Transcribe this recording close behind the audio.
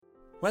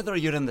Whether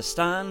you're in the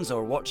stands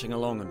or watching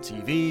along on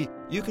TV,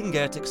 you can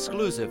get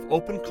exclusive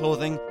Open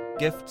clothing,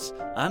 gifts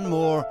and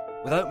more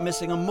without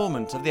missing a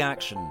moment of the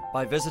action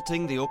by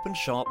visiting the Open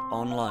Shop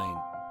online.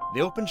 The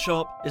Open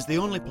Shop is the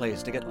only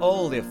place to get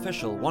all the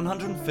official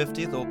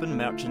 150th Open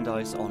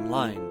merchandise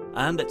online,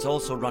 and it's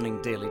also running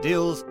daily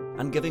deals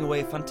and giving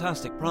away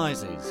fantastic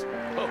prizes.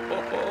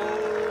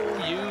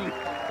 Oh, you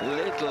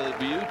little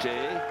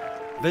beauty.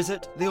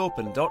 Visit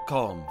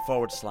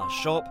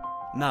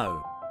theopen.com/shop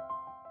now.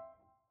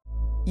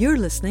 You're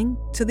listening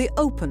to The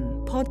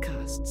Open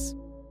Podcasts.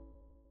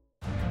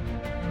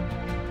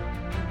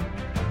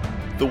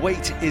 The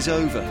wait is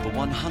over. The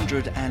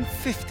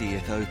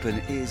 150th Open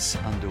is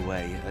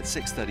underway. At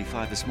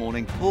 6:35 this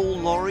morning, Paul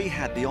Lawrie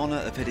had the honour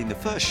of hitting the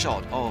first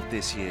shot of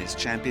this year's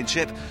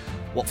championship.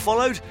 What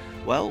followed?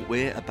 Well,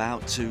 we're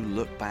about to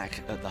look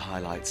back at the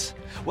highlights.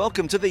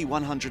 Welcome to the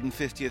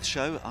 150th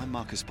show. I'm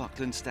Marcus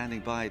Buckland, standing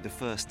by the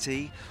first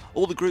tee.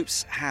 All the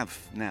groups have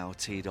now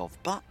teed off,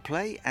 but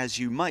play, as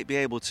you might be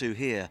able to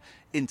hear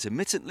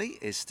intermittently,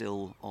 is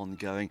still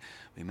ongoing.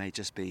 We may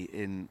just be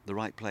in the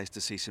right place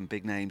to see some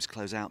big names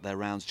close out their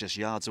rounds just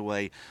yards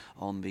away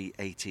on the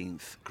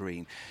 18th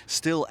green.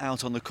 Still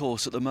out on the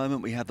course at the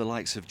moment, we have the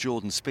likes of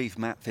Jordan Spieth,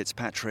 Matt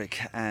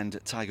Fitzpatrick and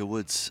Tiger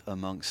Woods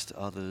amongst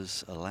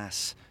others.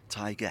 Alas,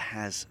 Tiger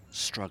has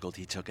struggled.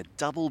 He took a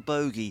double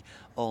bogey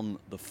on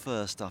the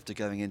first after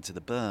going into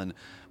the burn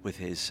with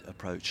his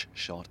approach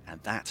shot,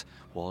 and that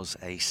was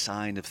a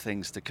sign of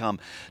things to come.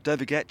 Don't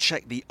forget,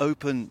 check the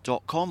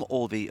open.com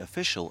or the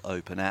official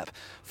Open app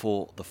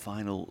for the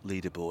final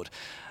leaderboard.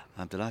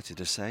 I'm delighted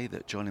to say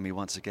that joining me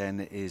once again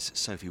is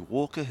Sophie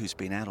Walker, who's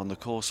been out on the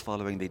course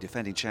following the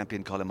defending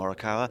champion Collin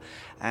Morikawa,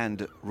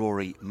 and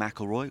Rory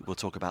McIlroy. We'll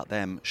talk about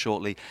them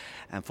shortly.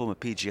 And former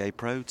PGA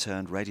pro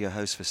turned radio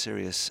host for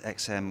Sirius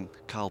XM,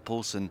 Carl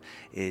Paulson,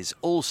 is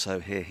also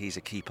here. He's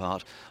a key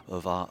part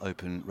of our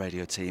Open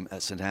radio team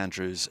at St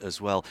Andrews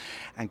as well.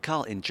 And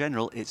Carl, in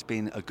general, it's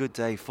been a good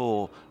day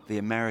for the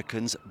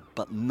Americans,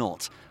 but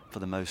not for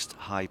the most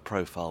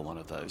high-profile one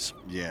of those.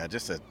 Yeah,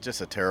 just a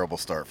terrible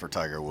start for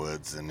Tiger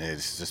Woods, and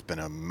it's just been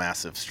a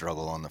massive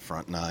struggle on the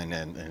front nine,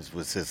 and it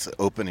was his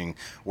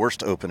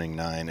worst opening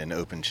nine in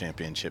Open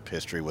Championship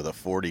history with a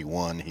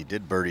 41. He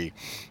did birdie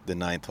the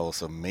ninth hole,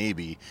 so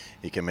maybe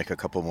he can make a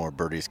couple more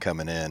birdies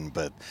coming in,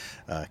 but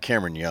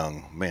Cameron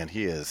Young, man,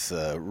 he has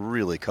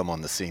really come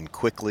on the scene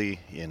quickly.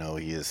 You know,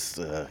 he has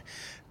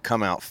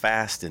come out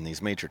fast in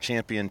these major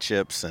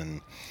championships,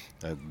 and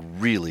a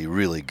really,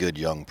 really good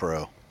young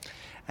pro.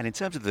 And in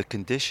terms of the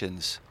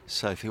conditions,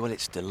 Sophie, well,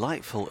 it's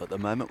delightful at the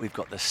moment. We've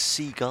got the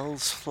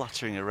seagulls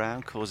fluttering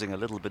around, causing a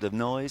little bit of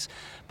noise.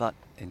 But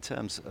in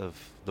terms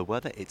of the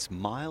weather, it's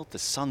mild. The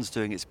sun's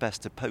doing its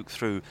best to poke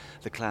through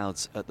the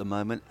clouds at the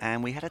moment.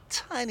 And we had a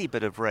tiny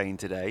bit of rain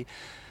today.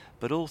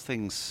 But all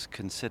things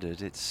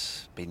considered,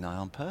 it's been nigh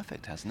on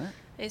perfect, hasn't it?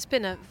 It's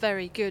been a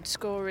very good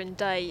scoring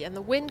day, and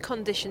the wind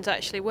conditions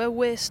actually, where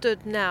we're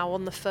stood now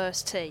on the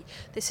first tee,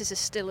 this is as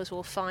still as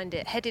we'll find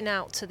it. Heading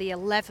out to the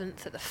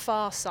 11th at the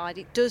far side,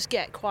 it does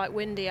get quite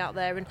windy out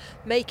there, and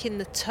making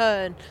the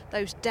turn,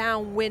 those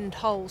downwind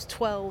holes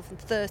 12 and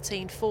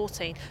 13,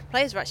 14,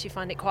 players are actually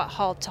finding it quite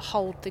hard to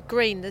hold the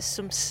green. There's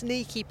some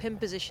sneaky pin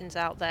positions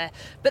out there,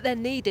 but they're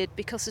needed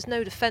because there's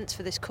no defence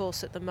for this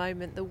course at the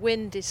moment. The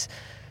wind is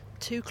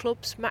 2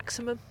 clubs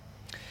maximum.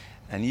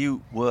 And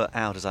you were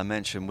out, as I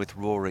mentioned, with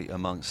Rory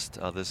amongst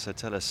others, so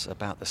tell us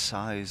about the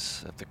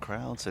size of the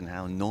crowds and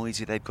how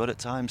noisy they've got at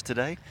times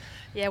today.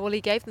 Yeah, well,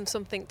 he gave them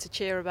something to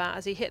cheer about.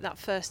 As he hit that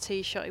first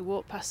tee shot, he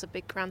walked past the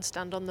big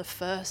grandstand on the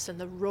first, and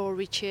the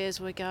Rory cheers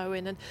were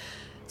going, and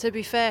to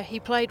be fair, he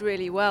played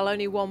really well,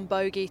 only 1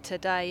 bogey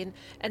today,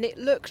 and it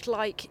looked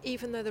like,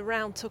 even though the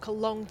round took a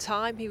long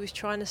time, he was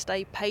trying to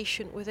stay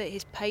patient with it.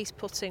 His pace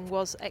putting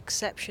was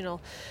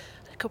exceptional.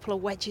 A couple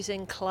of wedges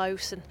in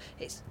close, and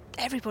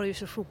everybody was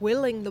just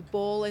willing the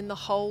ball in the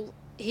hole.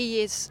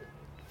 He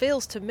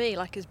feels to me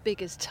like as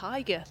big as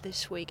Tiger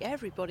this week.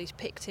 Everybody's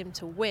picked him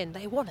to win.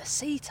 They want to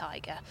see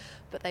Tiger,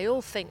 but they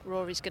all think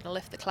Rory's going to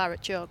lift the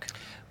claret jug.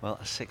 Well,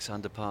 a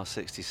 6-under par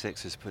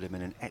 66 has put him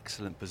in an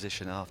excellent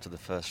position after the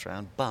first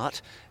round,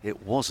 but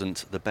it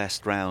wasn't the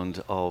best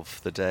round of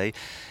the day.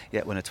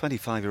 Yet when a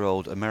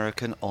 25-year-old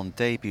American on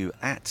debut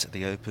at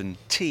the Open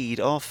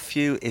teed off,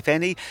 few, if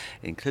any,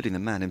 including the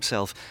man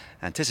himself,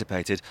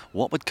 anticipated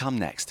what would come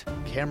next.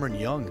 Cameron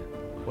Young,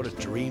 what a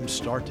dream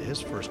start to his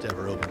first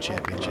ever Open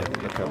Championship.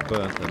 Look how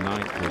burnt the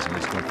ninth is, and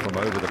he's gone from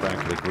over the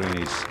back of the green.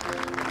 He's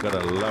got a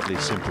lovely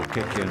simple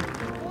kick in.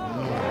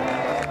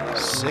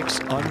 6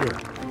 under.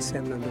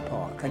 7 under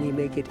par. Can he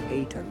make it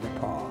 8 under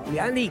par?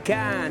 And he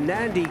can.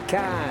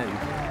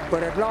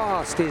 But at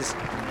last his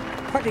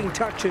putting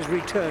touch has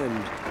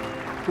returned.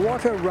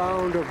 What a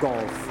round of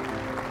golf.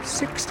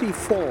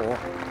 64.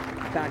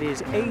 That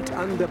is 8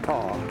 under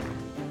par.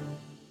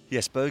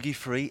 Yes,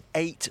 bogey-free,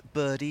 8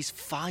 birdies,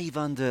 5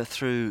 under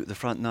through the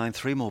front 9,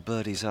 3 more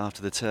birdies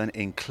after the turn,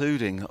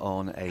 including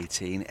on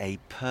 18. A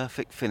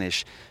perfect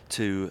finish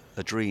to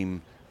a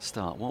dream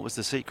start. What was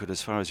the secret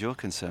as far as you're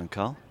concerned,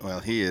 Carl? Well,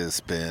 he has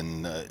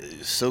been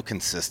so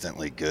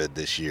consistently good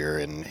this year,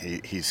 and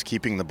he's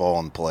keeping the ball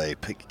in play,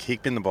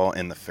 keeping the ball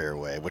in the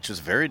fairway, which is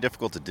very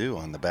difficult to do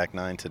on the back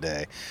nine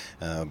today.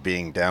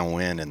 Being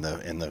downwind and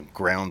the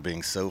ground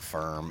being so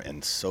firm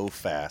and so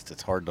fast,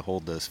 it's hard to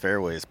hold those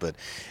fairways, but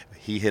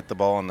he hit the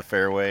ball in the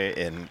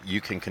fairway, and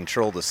you can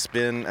control the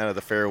spin out of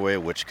the fairway,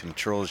 which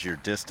controls your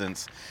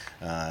distance.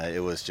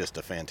 It was just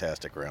a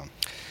fantastic round.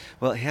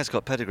 Well, he has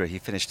got pedigree. He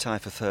finished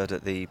tied for third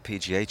at the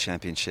PGA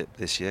Championship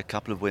this year. A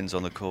couple of wins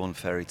on the Corn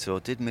Ferry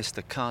Tour. Did miss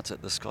the cut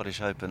at the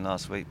Scottish Open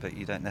last week, but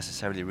you don't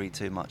necessarily read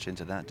too much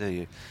into that, do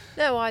you?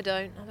 No, I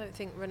don't. I don't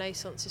think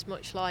Renaissance is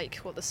much like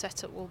what the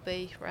setup will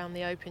be around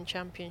the Open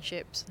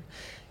Championships.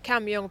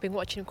 Cam Young, I've been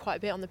watching him quite a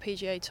bit on the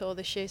PGA Tour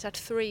this year. He's had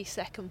 3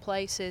 second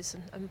places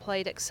and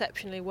played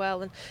exceptionally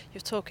well. And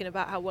you're talking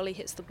about how well he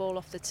hits the ball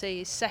off the tee.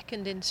 He's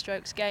second in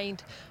strokes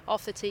gained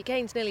off the tee.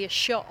 Gains nearly a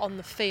shot on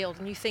the field.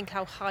 And you think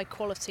how high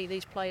quality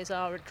these players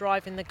are at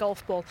driving the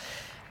golf ball.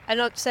 And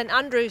at St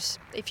Andrews,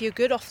 if you're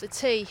good off the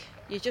tee,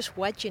 you're just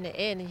wedging it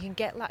in and you can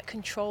get that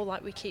control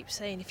like we keep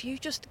saying. If you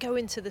just go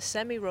into the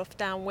semi-rough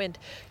downwind,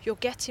 you're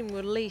getting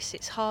release.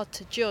 It's hard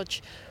to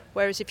judge.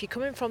 Whereas if you're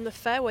coming from the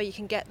fairway, you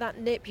can get that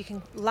nip, you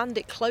can land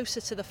it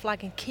closer to the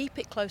flag and keep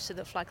it close to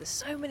the flag. There's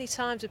so many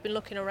times we've been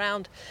looking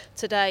around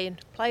today and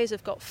players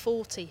have got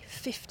 40,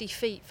 50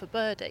 feet for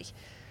birdie.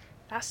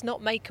 That's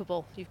not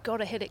makeable. You've got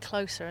to hit it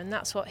closer, and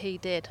that's what he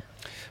did.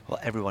 Well,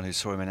 everyone who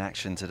saw him in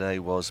action today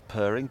was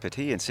purring, but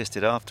he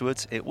insisted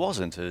afterwards it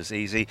wasn't as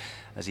easy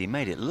as he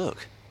made it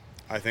look.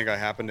 I think I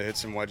happened to hit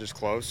some wedges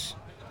close,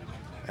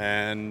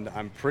 and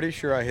I'm pretty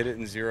sure I hit it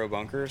in 0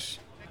 bunkers.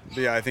 But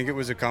yeah, I think it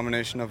was a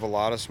combination of a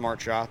lot of smart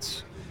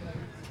shots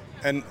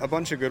and a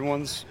bunch of good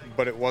ones,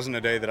 but it wasn't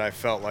a day that I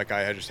felt like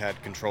I had just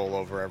had control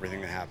over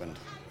everything that happened.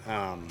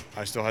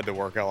 I still had to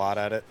work a lot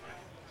at it,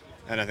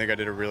 and I think I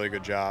did a really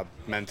good job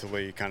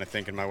mentally kind of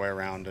thinking my way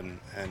around and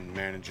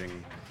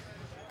managing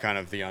kind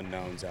of the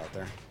unknowns out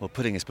there. Well,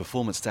 putting his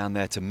performance down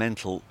there to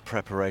mental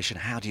preparation,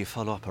 how do you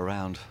follow up a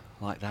round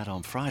like that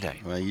on Friday?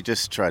 Well, you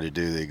just try to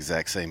do the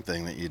exact same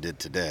thing that you did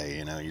today.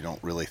 You know, you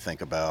don't really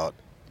think about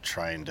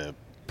trying to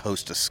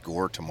post a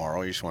score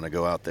tomorrow. You just want to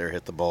go out there,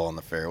 hit the ball on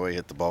the fairway,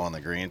 hit the ball on the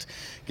greens,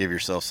 give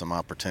yourself some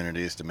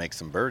opportunities to make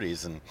some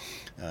birdies, and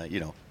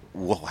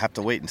we'll have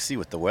to wait and see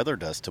what the weather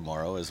does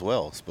tomorrow as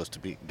well. It's supposed to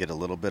get a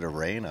little bit of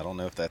rain. I don't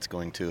know if that's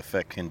going to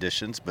affect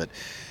conditions, but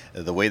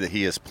the way that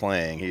he is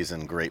playing, he's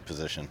in great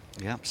position.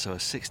 Yeah, so a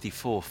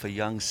 64 for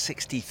Young.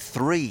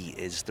 63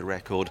 is the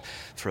record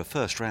for a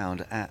first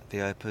round at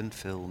the Open.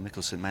 Phil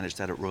Mickelson managed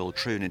that at Royal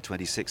Troon in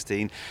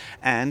 2016.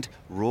 And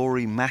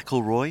Rory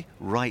McIlroy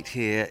right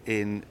here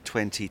in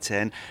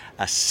 2010.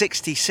 A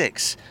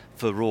 66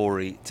 for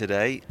Rory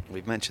today.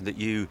 We've mentioned that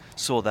you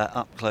saw that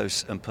up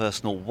close and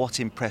personal. What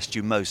impressed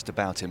you most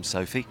about him,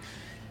 Sophie?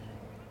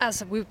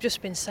 As we've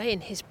just been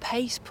saying, his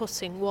pace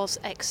putting was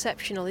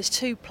exceptional. His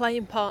 2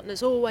 playing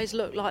partners always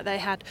looked like they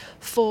had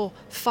 4,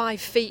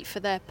 5 feet for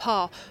their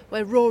par,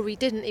 where Rory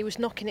didn't. He was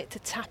knocking it to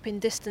tap in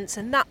distance,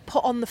 and that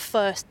put on the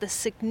first the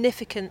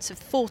significance of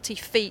 40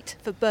 feet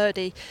for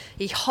birdie.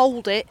 He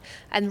holed it,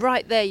 and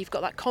right there you've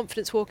got that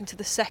confidence walking to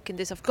the second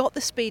is, I've got the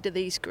speed of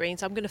these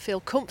greens, I'm going to feel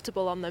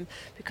comfortable on them,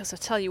 because I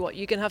tell you what,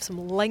 you're going to have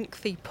some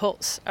lengthy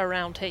putts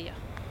around here.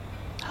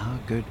 How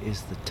good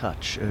is the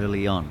touch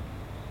early on?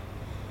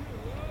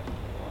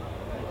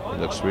 It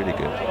looks really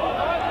good.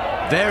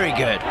 Very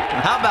good.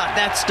 How about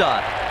that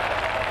start?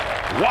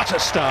 What a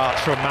start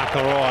from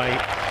McIlroy.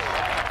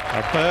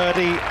 A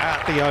birdie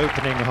at the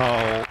opening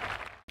hole.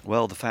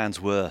 Well, the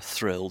fans were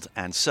thrilled,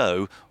 and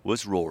so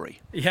was Rory.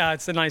 Yeah,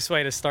 it's a nice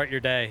way to start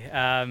your day.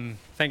 I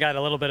think I had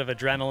a little bit of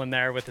adrenaline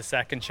there with the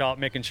second shot,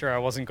 making sure I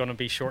wasn't going to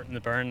be short in the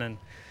burn and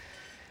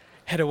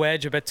hit a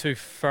wedge a bit too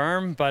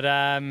firm. But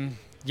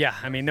yeah,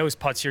 I mean, those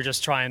putts, you're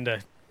just trying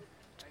to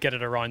get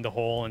it around the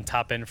hole and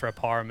tap in for a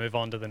par and move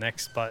on to the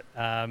next. But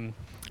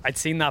I'd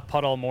seen that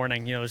putt all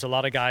morning. You know, there's a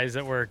lot of guys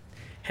that were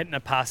hitting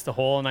it past the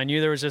hole, and I knew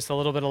there was just a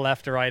little bit of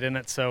left or right in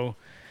it. So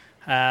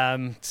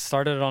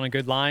started it on a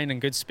good line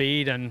and good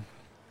speed, and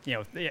you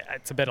know,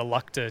 it's a bit of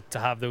luck to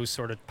have those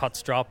sort of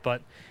putts drop,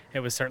 but it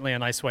was certainly a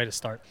nice way to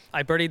start.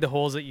 I birdied the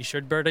holes that you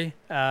should birdie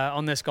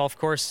on this golf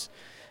course.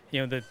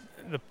 You know,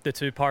 the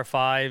 2 par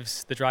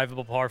 5s, the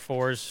drivable par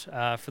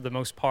 4s for the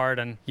most part.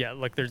 And yeah,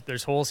 like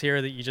there's holes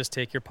here that you just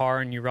take your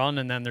par and you run,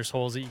 and then there's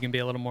holes that you can be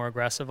a little more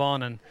aggressive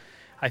on. And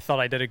I thought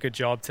I did a good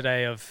job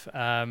today of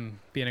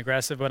being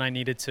aggressive when I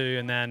needed to,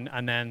 and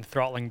then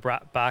throttling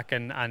back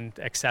and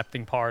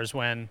accepting pars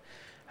when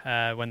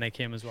they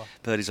came as well.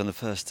 Birdies on the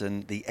first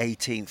and the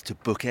 18th to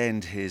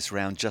bookend his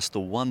round. Just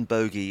the 1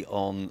 bogey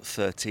on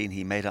 13.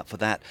 He made up for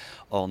that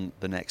on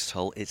the next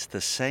hole. It's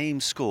the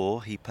same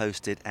score he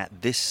posted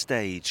at this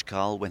stage,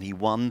 Carl, when he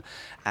won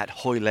at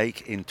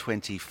Hoylake in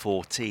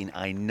 2014.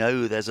 I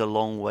know there's a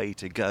long way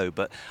to go,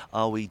 but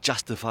are we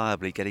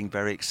justifiably getting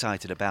very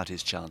excited about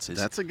his chances?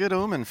 That's a good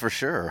omen for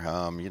sure.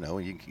 You know,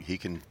 he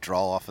can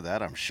draw off of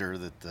that. I'm sure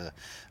that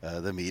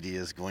the media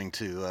is going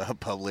to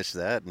publish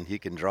that, and he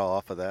can draw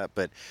off of that.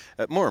 But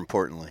more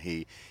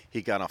importantly,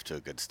 he got off to a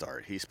good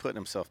start. He's putting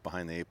himself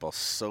behind the 8 ball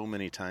so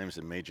many times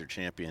in major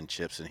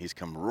championships, and he's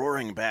come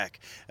roaring back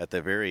at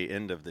the very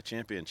end of the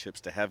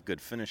championships to have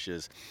good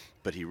finishes,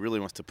 but he really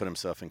wants to put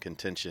himself in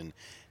contention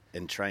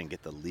and try and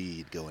get the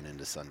lead going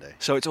into Sunday.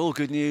 So it's all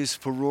good news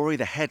for Rory.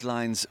 The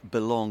headlines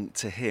belong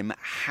to him.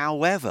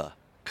 However,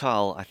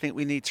 Carl, I think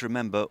we need to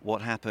remember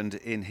what happened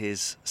in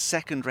his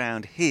second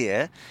round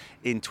here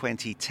in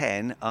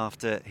 2010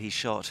 after he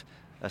shot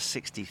a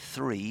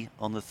 63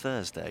 on the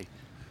Thursday.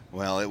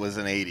 Well, it was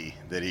an 80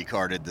 that he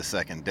carded the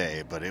second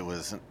day, but it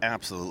was an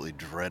absolutely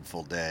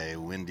dreadful day.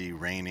 Windy,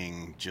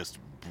 raining, just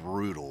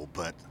brutal.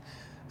 But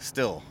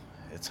still,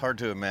 it's hard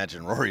to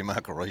imagine Rory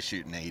McIlroy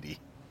shooting 80.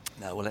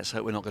 No, well, let's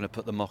hope we're not going to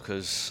put the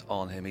mockers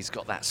on him. He's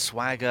got that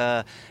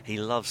swagger. He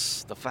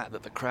loves the fact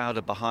that the crowd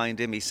are behind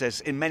him. He says,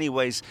 in many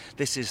ways,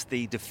 this is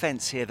the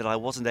defence here that I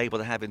wasn't able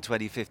to have in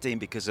 2015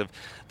 because of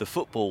the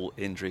football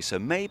injury. So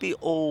maybe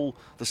all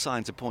the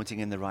signs are pointing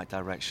in the right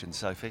direction,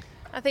 Sophie.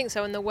 I think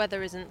so, and the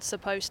weather isn't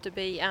supposed to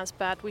be as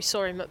bad. We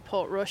saw him at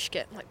Portrush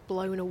get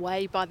blown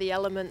away by the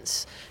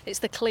elements. It's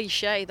the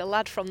cliche, the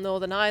lad from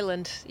Northern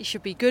Ireland, he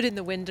should be good in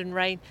the wind and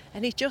rain,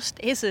 and he just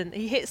isn't.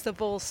 He hits the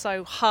ball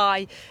so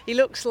high, he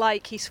looks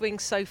like he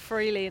swings so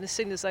freely, and as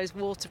soon as those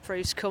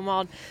waterproofs come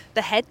on,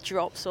 the head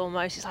drops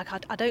almost. It's like,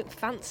 I don't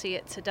fancy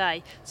it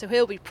today. So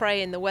he'll be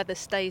praying the weather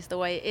stays the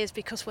way it is,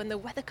 because when the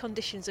weather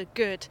conditions are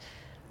good,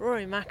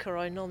 Rory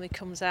McIlroy normally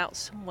comes out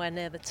somewhere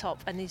near the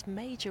top, and his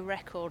major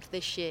record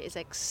this year is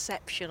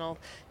exceptional.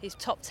 He's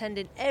top 10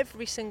 in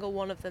every single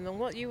one of them, and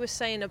what you were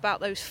saying about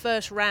those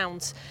first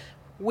rounds,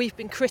 we've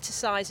been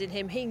criticising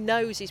him. He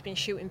knows he's been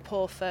shooting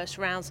poor first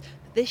rounds.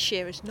 This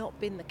year has not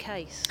been the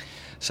case.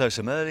 So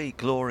some early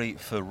glory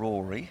for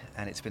Rory,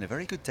 and it's been a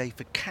very good day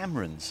for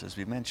Cameron's. As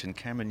we mentioned,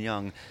 Cameron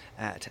Young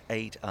at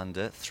 8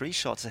 under, 3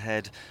 shots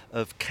ahead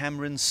of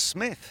Cameron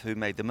Smith, who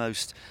made the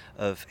most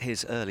of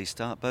his early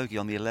start. Bogey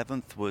on the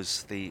 11th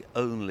was the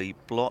only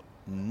blot.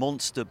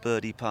 Monster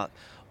birdie putt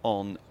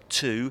on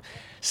 2.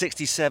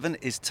 67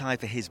 is tied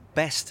for his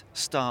best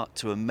start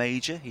to a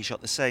major. He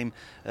shot the same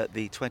at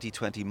the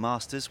 2020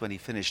 Masters when he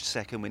finished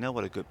second. We know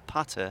what a good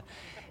putter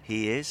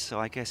he is, so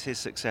I guess his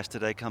success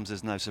today comes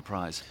as no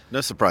surprise.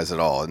 No surprise at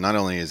all. Not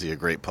only is he a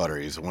great putter,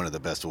 he's one of the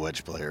best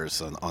wedge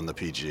players on the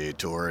PGA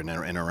Tour and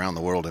around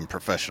the world in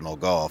professional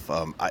golf.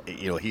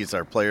 He's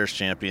our Players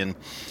Champion.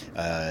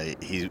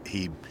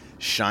 He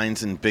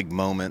shines in big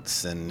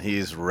moments, and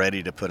he's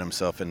ready to put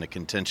himself into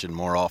contention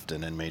more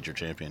often in major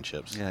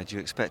championships. Yeah, do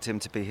you expect him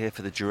to be here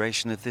for the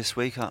duration of this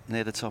week, up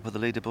near the top of the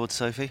leaderboard,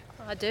 Sophie?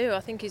 I do. I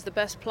think he's the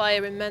best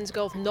player in men's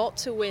golf not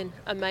to win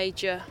a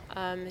major.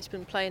 He's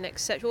been playing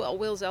exceptional. Well,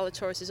 Will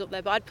Zalatoris is up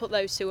there, but I'd put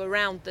those two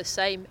around the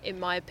same, in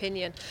my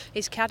opinion.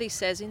 His caddy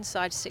says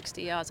inside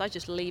 60 yards. I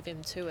just leave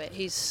him to it.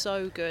 He's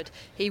so good.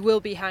 He will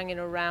be hanging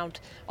around.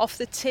 Off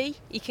the tee,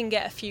 he can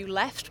get a few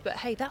left, but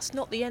hey, that's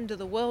not the end of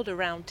the world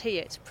around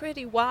here. It's pretty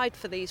wide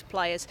for these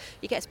players.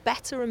 He gets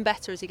better and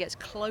better as he gets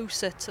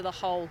closer to the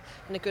hole,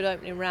 in a good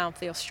opening round for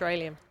the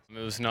Australian. It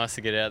was nice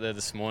to get out there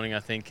this morning, I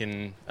think,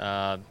 in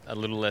a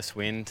little less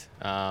wind.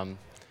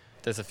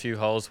 There's a few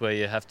holes where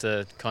you have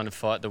to kind of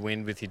fight the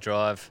wind with your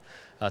drive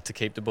to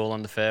keep the ball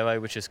on the fairway,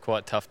 which is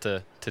quite tough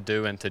to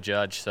do and to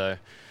judge. So,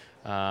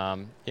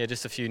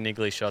 just a few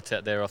niggly shots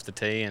out there off the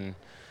tee, and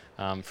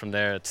from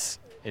there it's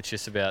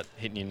just about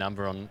hitting your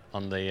number on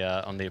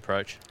the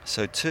approach.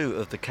 So 2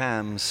 of the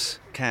Cams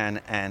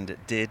can and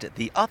did.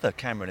 The other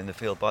Cameron in the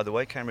field, by the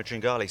way, Cameron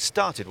Tringali,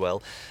 started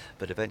well,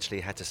 but eventually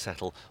had to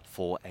settle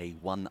for a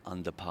 1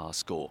 under par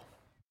score.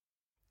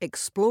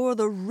 Explore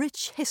the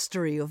rich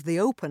history of the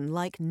Open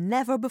like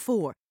never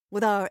before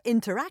with our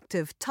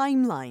interactive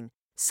timeline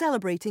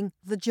celebrating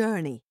the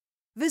journey.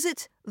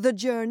 Visit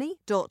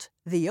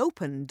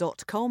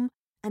thejourney.theopen.com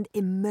and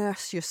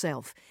immerse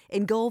yourself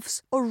in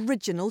golf's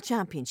original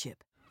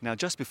championship. Now,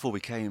 just before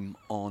we came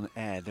on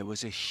air, there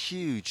was a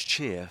huge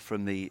cheer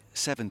from the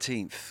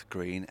 17th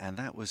green, and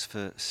that was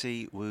for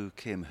Si Woo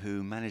Kim,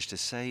 who managed to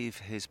save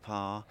his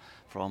par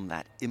from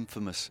that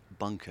infamous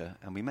bunker.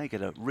 And we may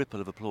get a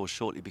ripple of applause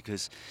shortly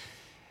because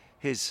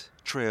his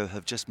trio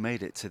have just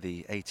made it to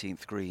the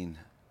 18th green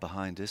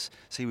behind us.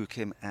 Si Woo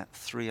Kim at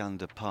 3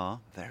 under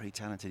par. Very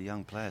talented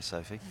young player,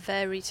 Sophie.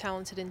 Very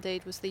talented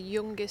indeed. Was the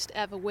youngest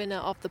ever winner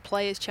of the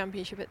Players'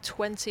 Championship at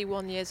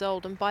 21 years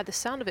old. And by the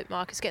sound of it,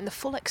 Mark, is getting the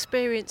full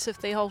experience of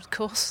the old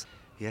course.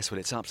 Yes, well,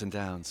 it's ups and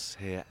downs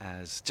here,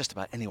 as just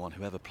about anyone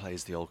who ever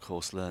plays the old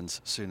course learns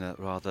sooner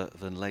rather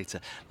than later.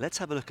 Let's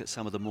have a look at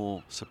some of the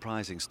more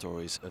surprising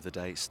stories of the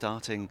day,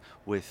 starting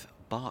with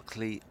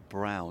Barclay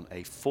Brown,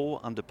 a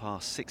 4 under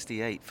par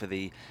 68 for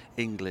the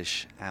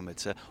English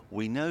amateur.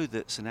 We know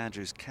that St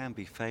Andrews can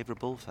be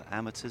favourable for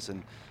amateurs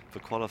and for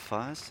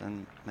qualifiers,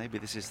 and maybe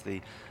this is the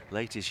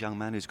latest young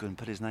man who's going to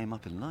put his name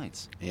up in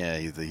lights. Yeah,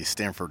 he's the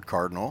Stanford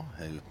Cardinal,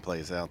 who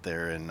plays out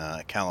there in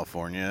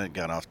California.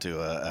 Got off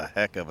to a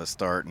heck of a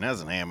start, and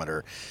as an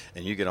amateur,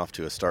 and you get off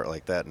to a start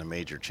like that in a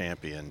major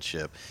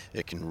championship,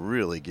 it can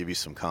really give you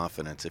some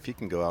confidence. If he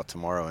can go out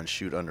tomorrow and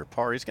shoot under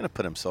par, he's going to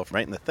put himself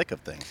right in the thick of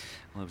things.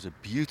 Well, it was a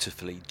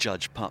beautifully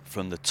judged putt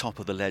from the top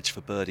of the ledge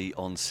for birdie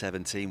on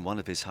 17. One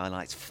of his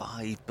highlights,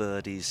 5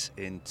 birdies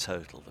in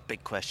total. The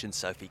big question,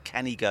 Sophie,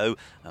 can he go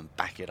and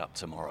back it up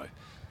tomorrow?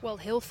 Well,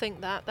 he'll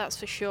think that's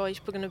for sure. He's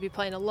going to be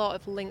playing a lot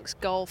of links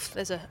golf.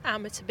 There's a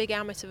big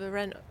amateur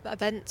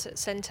event at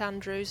St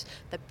Andrews.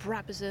 The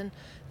Brabazon.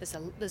 There's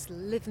the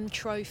Lytham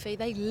Trophy.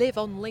 They live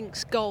on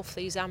links golf,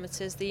 these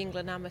amateurs, the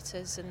England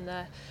amateurs. And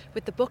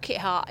with the Bucket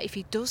Hat, if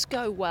he does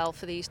go well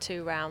for these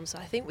 2 rounds,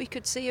 I think we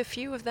could see a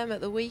few of them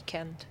at the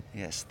weekend.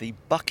 Yes, the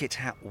bucket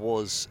hat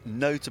was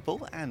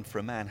notable, and for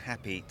a man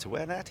happy to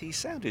wear that, he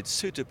sounded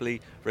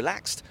suitably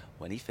relaxed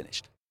when he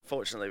finished.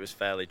 Fortunately, it was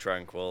fairly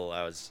tranquil.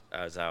 I was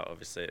out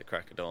obviously at the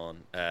crack of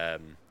dawn,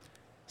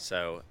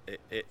 so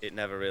it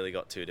never really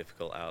got too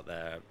difficult out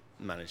there.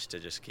 Managed to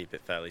just keep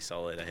it fairly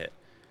solid. I hit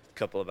a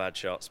couple of bad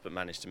shots, but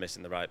managed to miss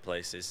in the right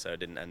places, so I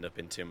didn't end up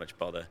in too much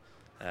bother.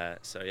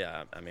 So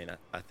yeah, I mean,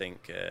 I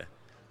think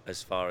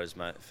as far as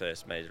my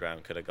first major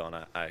round could have gone,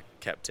 I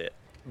kept it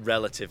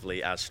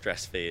relatively as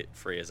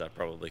stress-free as I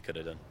probably could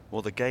have done.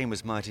 Well, the game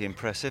was mighty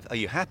impressive. Are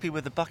you happy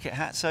with the bucket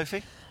hat,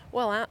 Sophie?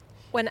 Well,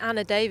 when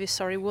Anna Davis,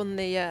 won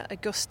the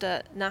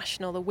Augusta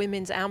National, the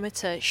women's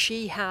amateur,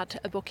 she had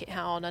a bucket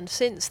hat on, and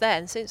since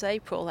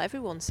April,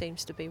 everyone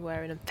seems to be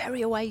wearing them.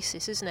 Very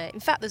Oasis, isn't it?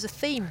 In fact, there's a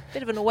theme,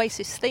 bit of an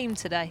Oasis theme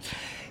today.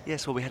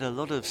 Yes, well, we had a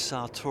lot of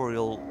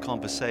sartorial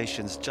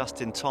conversations.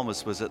 Justin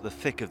Thomas was at the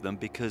thick of them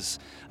because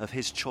of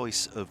his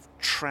choice of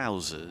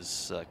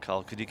trousers.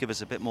 Carl, could you give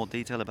us a bit more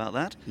detail about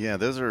that? Yeah,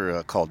 those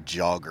are called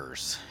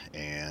joggers,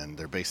 and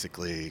they're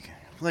basically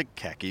like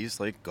khakis,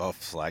 like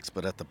golf slacks,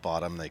 but at the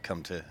bottom they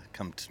come to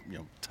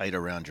tight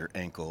around your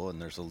ankle,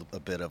 and there's a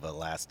bit of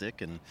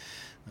elastic, and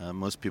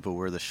most people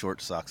wear the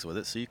short socks with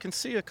it, so you can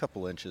see a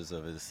couple inches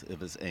of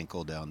his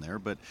ankle down there.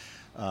 But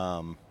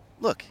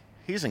look,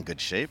 he's in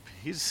good shape.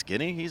 He's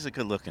skinny. He's a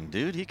good-looking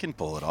dude. He can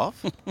pull it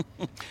off.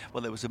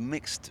 Well, there was a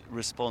mixed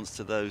response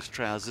to those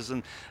trousers,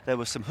 and there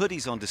were some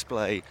hoodies on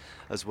display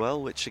as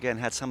well, which again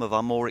had some of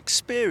our more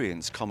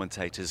experienced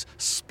commentators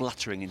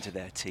spluttering into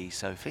their tea.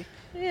 Sophie?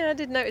 Yeah, I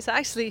did notice that.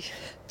 Actually,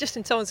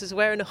 Justin Thomas was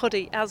wearing a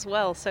hoodie as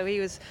well, so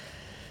he was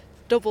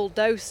double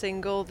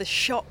dosing all the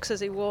shocks as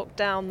he walked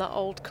down that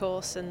old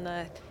course.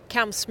 And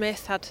Cam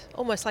Smith had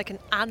almost like an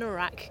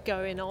anorak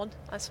going on.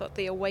 That's what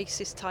the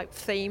Oasis type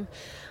theme.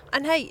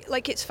 And hey,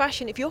 like, it's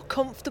fashion. If you're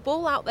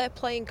comfortable out there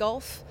playing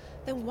golf,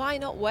 then why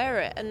not wear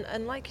it?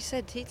 And like you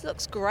said, he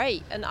looks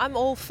great. And I'm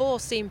all for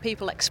seeing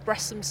people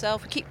express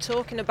themselves. We keep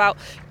talking about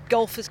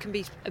golfers can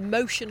be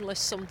emotionless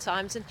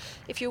sometimes. And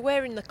if you're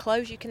wearing the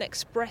clothes, you can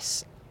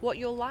express what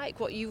you're like,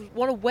 what you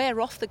want to wear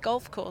off the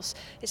golf course.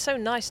 It's so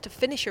nice to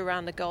finish a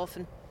round of golf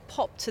and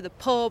pop to the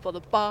pub or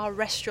the bar,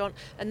 restaurant,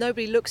 and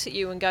nobody looks at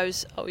you and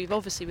goes, oh, you've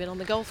obviously been on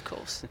the golf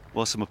course.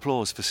 Well, some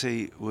applause for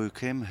Si Woo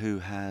Kim, who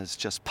has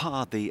just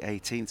parred the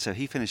 18th, so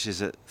he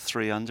finishes at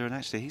 3 under, and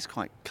actually he's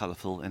quite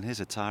colourful in his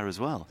attire as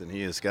well. And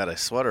he has got a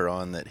sweater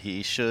on that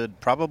he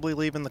should probably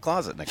leave in the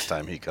closet next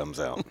time he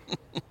comes out.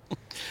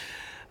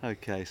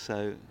 Okay,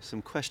 so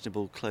some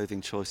questionable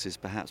clothing choices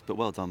perhaps, but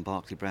well done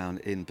Barclay Brown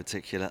in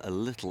particular. A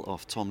little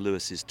off Tom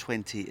Lewis's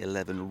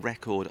 2011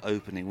 record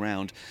opening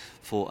round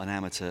for an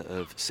amateur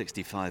of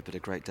 65, but a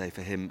great day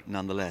for him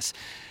nonetheless.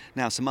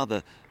 Now, some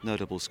other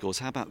notable scores.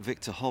 How about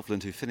Victor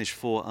Hovland, who finished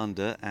 4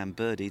 under and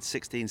birdied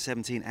 16,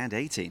 17 and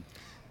 18?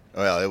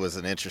 Well, it was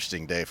an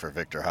interesting day for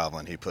Victor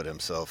Hovland. He put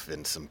himself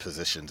in some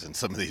positions in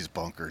some of these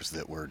bunkers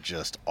that were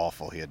just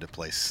awful. He had to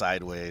play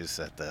sideways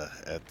at the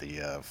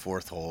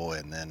 4th hole,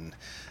 and then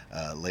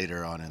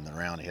later on in the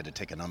round he had to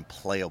take an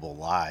unplayable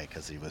lie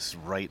because he was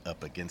right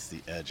up against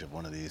the edge of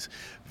one of these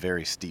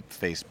very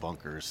steep-faced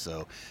bunkers.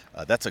 So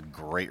that's a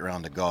great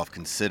round of golf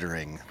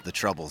considering the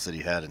troubles that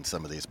he had in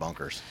some of these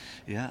bunkers.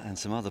 Yeah, and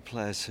some other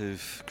players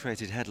who've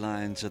created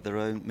headlines of their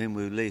own. Min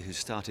Woo Lee, who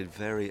started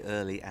very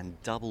early and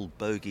double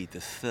bogeyed the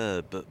 3rd,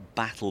 but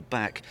battled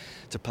back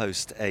to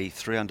post a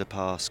 3 under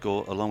par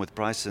score along with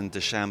Bryson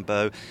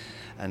DeChambeau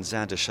and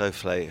Xander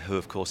Schauffele, who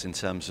of course in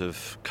terms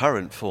of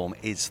current form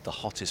is the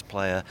hottest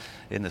player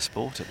in the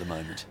sport at the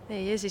moment.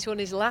 He is. He's won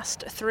his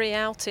last 3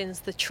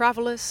 outings. The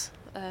Travellers,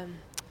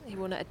 he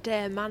won at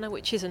Adair Manor,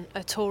 which isn't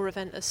a tour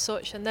event as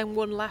such, and then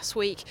won last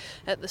week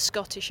at the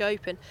Scottish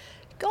Open.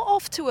 Got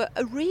off to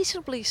a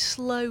reasonably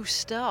slow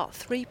start.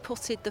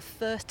 3-putted the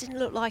first, didn't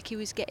look like he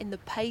was getting the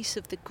pace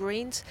of the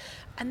greens,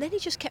 and then he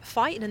just kept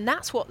fighting, and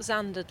that's what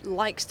Xander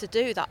likes to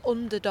do, that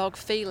underdog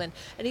feeling.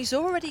 And he's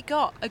already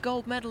got a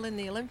gold medal in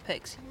the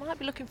Olympics. He might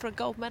be looking for a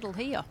gold medal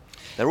here.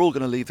 They're all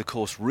going to leave the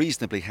course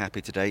reasonably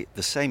happy today.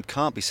 The same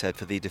can't be said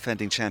for the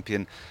defending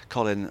champion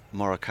Collin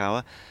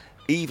Morikawa.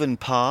 Even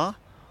par.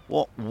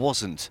 What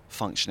wasn't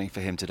functioning for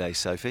him today,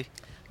 Sophie?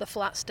 The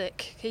flat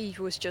stick. He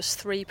was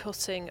just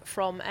 3-putting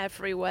from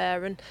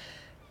everywhere and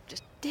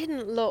just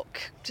didn't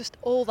look just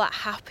all that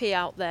happy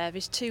out there.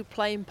 His 2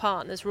 playing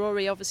partners,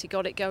 Rory obviously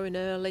got it going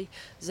early,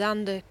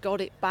 Xander got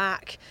it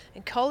back,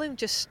 and Collin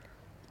just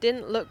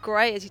didn't look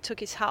great as he took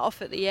his hat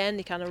off at the end.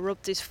 He kind of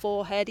rubbed his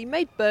forehead. He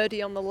made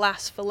birdie on the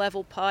last for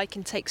level par. He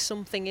can take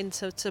something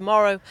into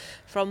tomorrow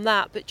from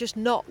that, but just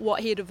not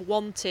what he'd have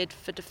wanted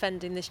for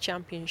defending this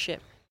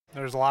championship.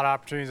 There's a lot of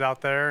opportunities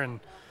out there, and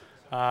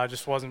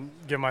just wasn't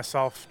giving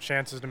myself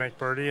chances to make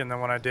birdie. And then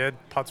when I did,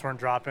 putts weren't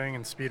dropping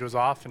and speed was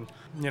off. And,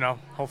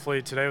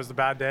 hopefully today was the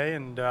bad day,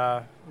 and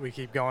we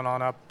keep going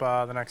on up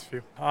the next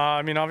few.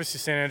 Obviously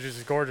St. Andrews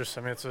is gorgeous.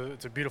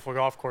 It's a beautiful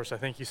golf course. I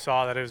think you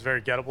saw that it was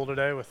very gettable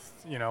today with,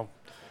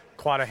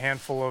 quite a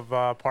handful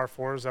of par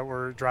fours that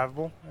were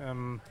drivable.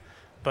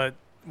 But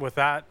with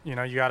that, you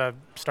got to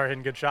start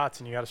hitting good shots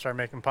and you got to start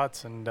making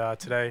putts. And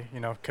today,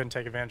 couldn't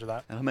take advantage of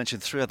that. And I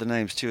mentioned 3 other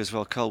names to you as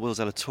well: Carl Will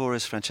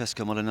Zalatoris,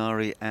 Francesco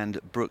Molinari and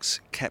Brooks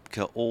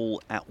Koepka,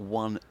 all at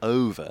 1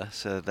 over.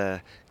 So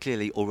they're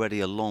clearly already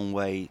a long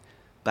way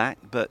back.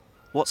 But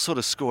what sort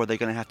of score are they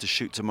going to have to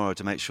shoot tomorrow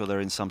to make sure they're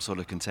in some sort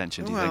of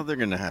contention, do you think? They're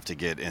going to have to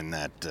get in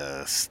that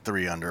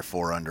 3 under,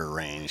 4 under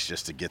range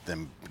just to get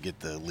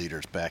the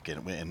leaders back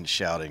in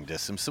shouting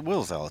distance. So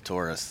Will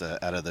Zalatoris,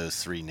 out of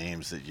those 3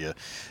 names that you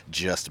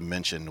just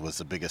mentioned, was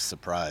the biggest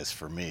surprise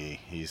for me.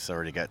 He's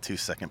already got 2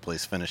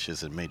 second-place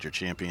finishes in major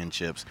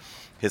championships,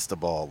 hits the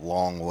ball a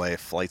long way,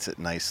 flights it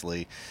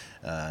nicely.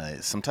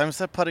 Sometimes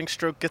that putting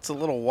stroke gets a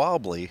little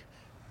wobbly,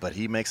 but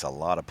he makes a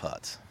lot of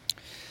putts.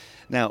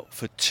 Now,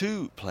 for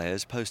 2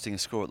 players, posting a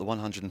score at the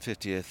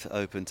 150th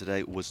Open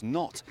today was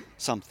not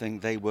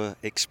something they were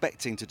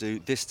expecting to do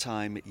this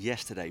time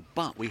yesterday.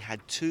 But we had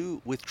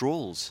 2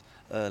 withdrawals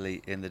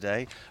early in the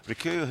day.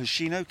 Rikuya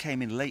Hoshino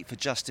came in late for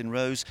Justin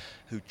Rose,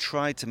 who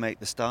tried to make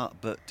the start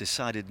but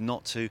decided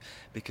not to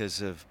because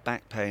of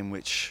back pain,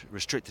 which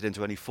restricted him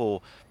to only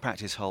 4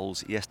 practice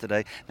holes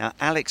yesterday. Now,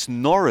 Alex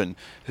Noren,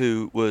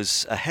 who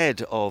was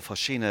ahead of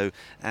Hoshino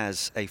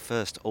as a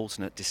first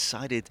alternate,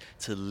 decided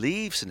to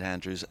leave St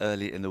Andrews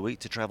early in the week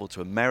to travel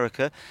to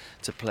America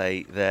to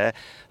play there.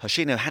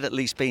 Hoshino had at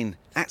least been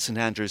at St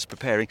Andrews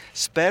preparing.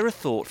 Spare a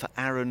thought for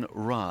Aaron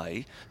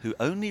Rai, who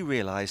only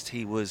realised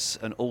he was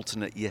an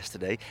alternate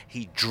yesterday.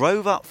 He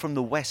drove up from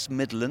the West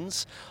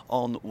Midlands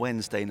on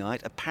Wednesday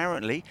night.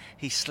 Apparently,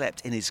 he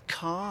slept in his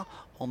car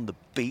on the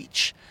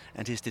beach,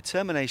 and his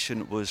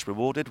determination was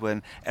rewarded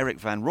when Eric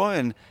Van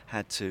Rooyen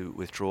had to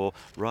withdraw.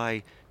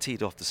 Rai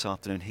teed off this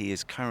afternoon. He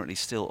is currently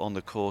still on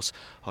the course.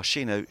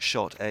 Hoshino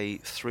shot a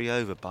 3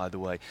 over, by the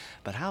way.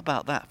 But how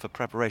about that for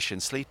preparation?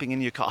 Sleeping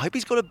in your car. I hope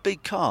he's got a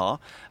big car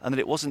and that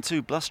it wasn't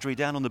too blustery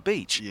down on the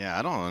beach. Yeah,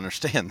 I don't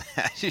understand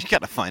that. You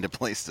got to find a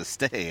place to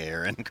stay,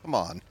 Aaron. Come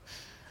on.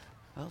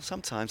 Well,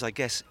 sometimes I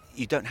guess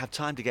you don't have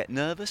time to get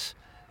nervous.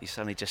 You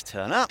suddenly just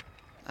turn up.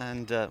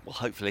 And,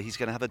 hopefully he's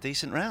going to have a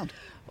decent round.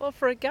 Well,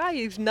 for a guy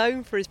who's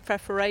known for his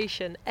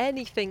preparation,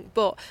 anything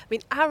but.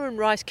 Aaron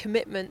Rai's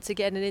commitment to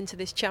getting into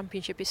this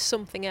championship is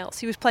something else.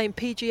 He was playing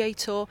PGA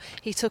Tour.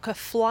 He took a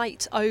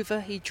flight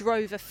over. He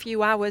drove a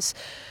few hours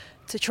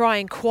to try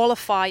and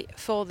qualify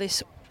for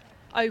this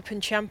Open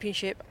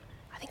Championship.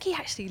 I think he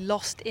actually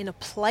lost in a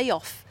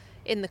playoff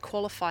in the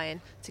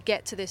qualifying to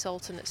get to this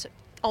alternate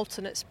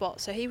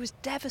spot, so he was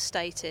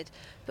devastated.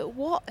 But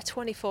what a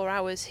 24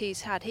 hours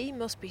he's had. He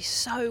must be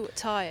so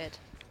tired.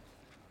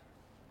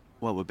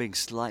 Well, we're being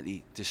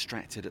slightly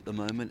distracted at the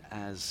moment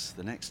as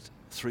the next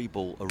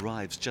 3-ball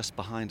arrives just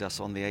behind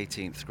us on the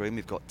 18th green.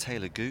 We've got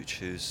Taylor Gooch,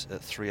 who's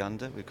at 3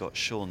 under. We've got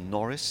Sean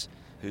Norris,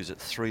 who's at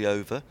 3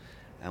 over,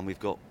 and we've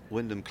got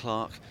Wyndham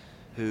Clark,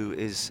 who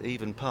is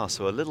even par.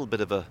 So a little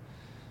bit of a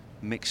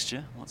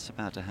mixture. What's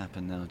about to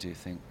happen now, do you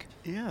think?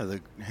 Yeah, the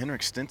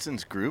Henrik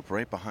Stenson's group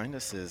right behind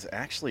us is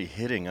actually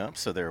hitting up,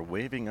 so they're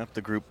waving up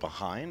the group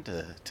behind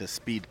to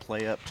speed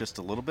play up just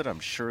a little bit. I'm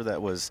sure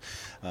that was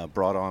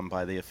brought on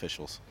by the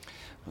officials.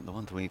 But the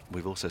one thing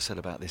we've also said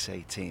about this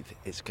 18th,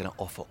 it's going to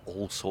offer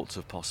all sorts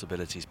of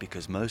possibilities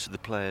because most of the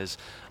players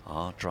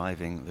are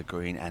driving the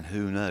green, and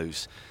who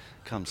knows,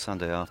 come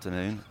Sunday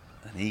afternoon,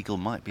 an eagle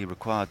might be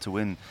required to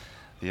win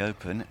the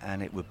Open,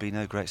 and it would be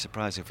no great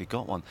surprise if we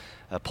got one.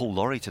 Paul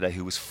Lawrie today,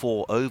 who was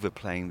 4 over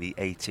playing the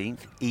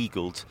 18th,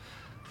 eagled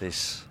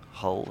this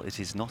hole. It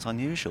is not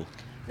unusual.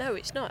 No,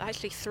 it's not.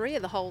 Actually, 3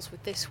 of the holes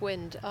with this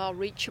wind are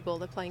reachable.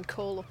 They're playing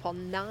call up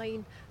on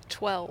 9,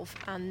 12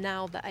 and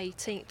now the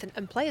 18th.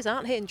 And players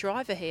aren't hitting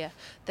driver here.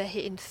 They're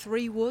hitting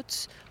 3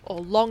 woods or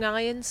long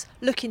irons,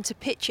 looking to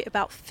pitch it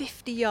about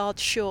 50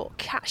 yards short,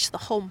 catch the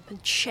hump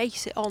and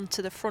chase it on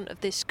to the front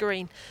of this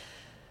green.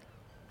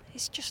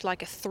 It's just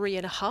like a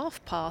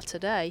 3.5 par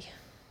today.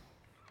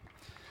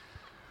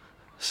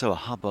 So a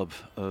hubbub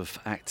of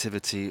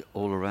activity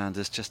all around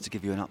us. Just to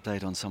give you an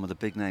update on some of the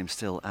big names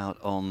still out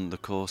on the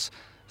course.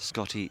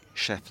 Scotty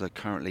Scheffler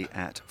currently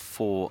at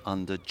 4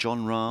 under.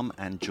 Jon Rahm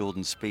and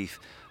Jordan Spieth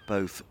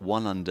both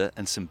 1 under.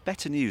 And some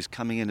better news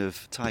coming in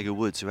of Tiger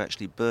Woods, who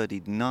actually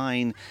birdied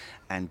 9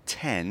 and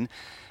 10.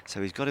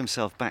 So he's got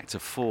himself back to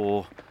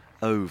 4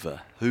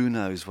 over. Who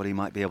knows what he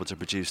might be able to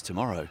produce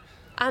tomorrow.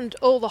 And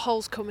all the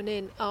holes coming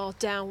in are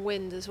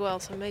downwind as well,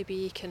 so maybe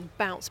he can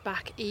bounce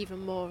back even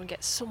more and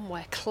get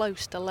somewhere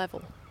close to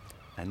level.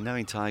 And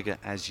knowing Tiger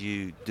as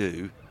you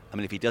do,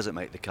 if he doesn't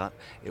make the cut,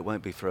 it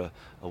won't be for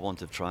a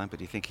want of trying, but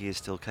do you think he is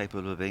still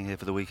capable of being here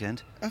for the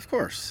weekend? Of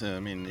course.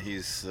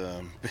 He's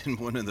been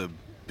one of the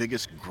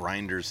biggest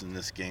grinders in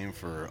this game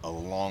for a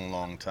long,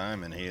 long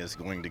time, and he is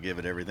going to give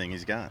it everything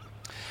he's got.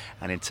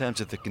 And in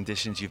terms of the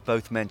conditions, you've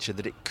both mentioned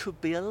that it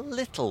could be a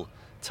little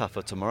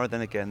tougher tomorrow.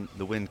 Then again,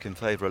 the wind can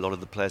favour a lot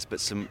of the players, but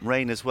some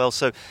rain as well.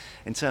 So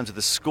in terms of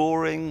the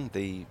scoring,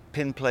 the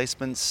pin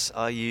placements,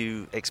 are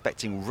you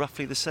expecting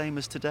roughly the same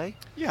as today?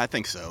 Yeah, I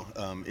think so.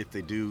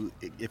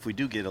 If we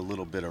do get a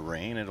little bit of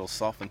rain, it'll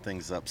soften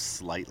things up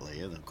slightly.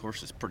 And of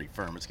course, it's pretty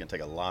firm. It's going to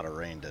take a lot of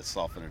rain to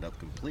soften it up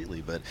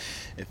completely. But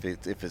if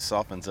it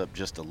softens up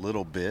just a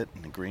little bit,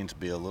 and the greens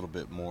be a little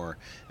bit more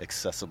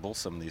accessible,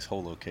 some of these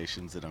hole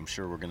locations that I'm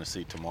sure we're going to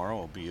see tomorrow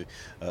will be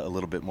a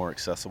little bit more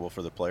accessible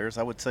for the players.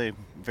 I would say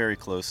very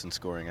close in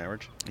scoring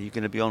average. Are you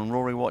going to be on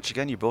Rory watch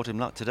again? You brought him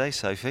luck today,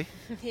 Sophie.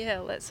 Yeah,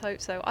 let's hope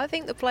so. I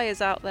think the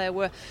players out there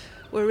were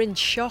in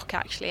shock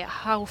actually at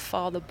how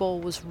far the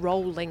ball was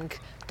rolling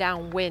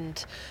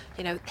downwind.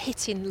 You know,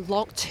 hitting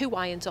 2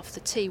 irons off the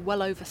tee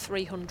well over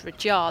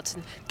 300 yards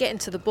and getting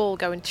to the ball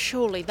going,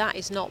 surely that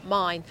is not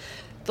mine.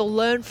 They'll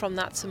learn from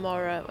that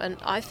tomorrow, and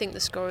I think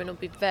the scoring will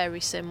be very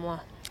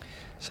similar.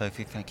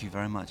 Sophie, thank you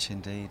very much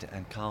indeed.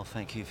 And Carl,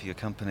 thank you for your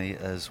company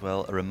as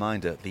well. A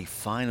reminder, the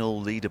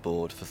final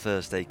leaderboard for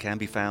Thursday can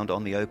be found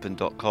on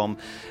theopen.com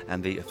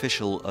and the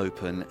official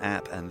Open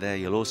app. And there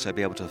you'll also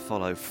be able to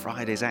follow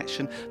Friday's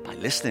action by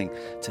listening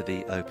to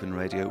the Open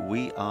Radio.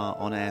 We are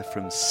on air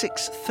from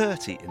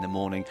 6:30 in the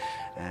morning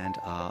and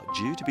are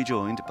due to be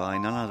joined by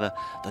none other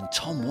than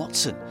Tom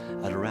Watson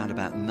at around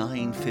about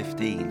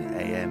 9:15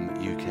 a.m.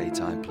 UK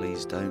time.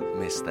 Please don't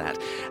miss that.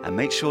 And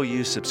make sure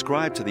you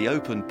subscribe to the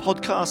Open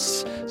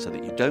podcasts so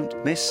that you don't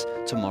miss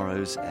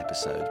tomorrow's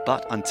episode.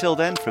 But until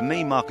then, from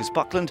me, Marcus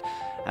Buckland,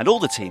 and all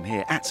the team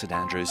here at St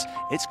Andrews,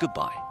 it's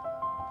goodbye.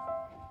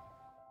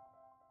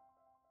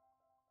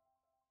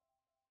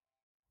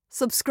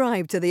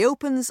 Subscribe to the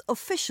Open's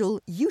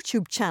official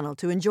YouTube channel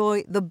to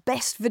enjoy the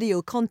best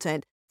video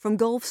content from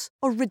golf's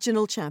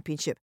original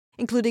championship,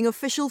 including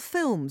official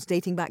films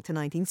dating back to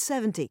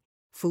 1970,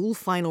 full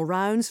final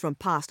rounds from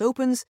past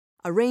Opens,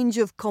 a range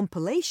of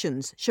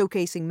compilations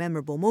showcasing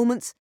memorable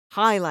moments,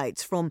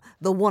 highlights from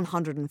the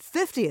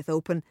 150th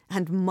Open,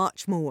 and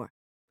much more.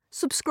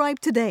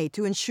 Subscribe today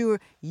to ensure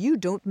you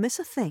don't miss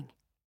a thing.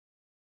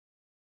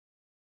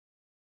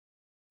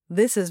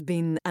 This has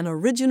been an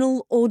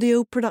original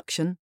audio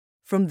production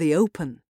from The Open.